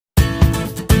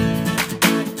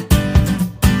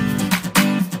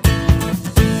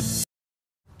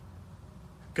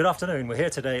Good afternoon. We're here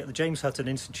today at the James Hutton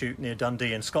Institute near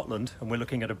Dundee in Scotland, and we're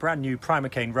looking at a brand new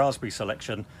primocane raspberry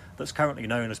selection that's currently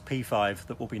known as P5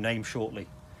 that will be named shortly.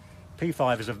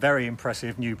 P5 is a very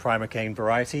impressive new primocane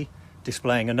variety,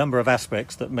 displaying a number of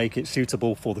aspects that make it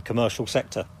suitable for the commercial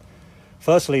sector.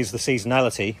 Firstly is the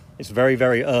seasonality. It's very,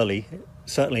 very early,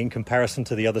 certainly in comparison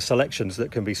to the other selections that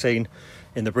can be seen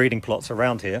in the breeding plots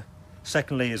around here.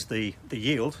 Secondly is the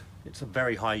yield. It's a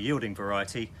very high yielding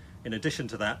variety. In addition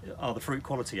to that are the fruit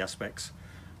quality aspects.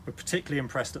 We're particularly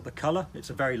impressed at the colour. It's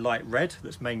a very light red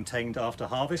that's maintained after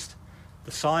harvest.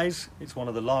 The size, it's one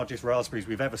of the largest raspberries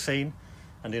we've ever seen,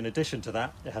 and in addition to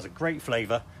that it has a great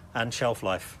flavour and shelf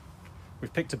life.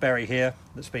 We've picked a berry here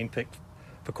that's been picked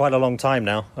for quite a long time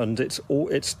now, and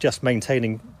it's just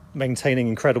maintaining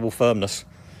incredible firmness,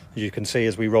 as you can see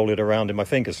as we roll it around in my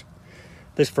fingers.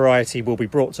 This variety will be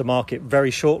brought to market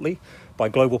very shortly by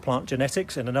Global Plant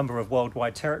Genetics in a number of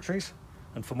worldwide territories.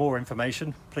 And for more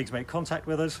information, please make contact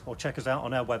with us or check us out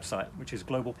on our website, which is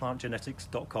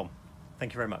globalplantgenetics.com.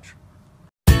 Thank you very much.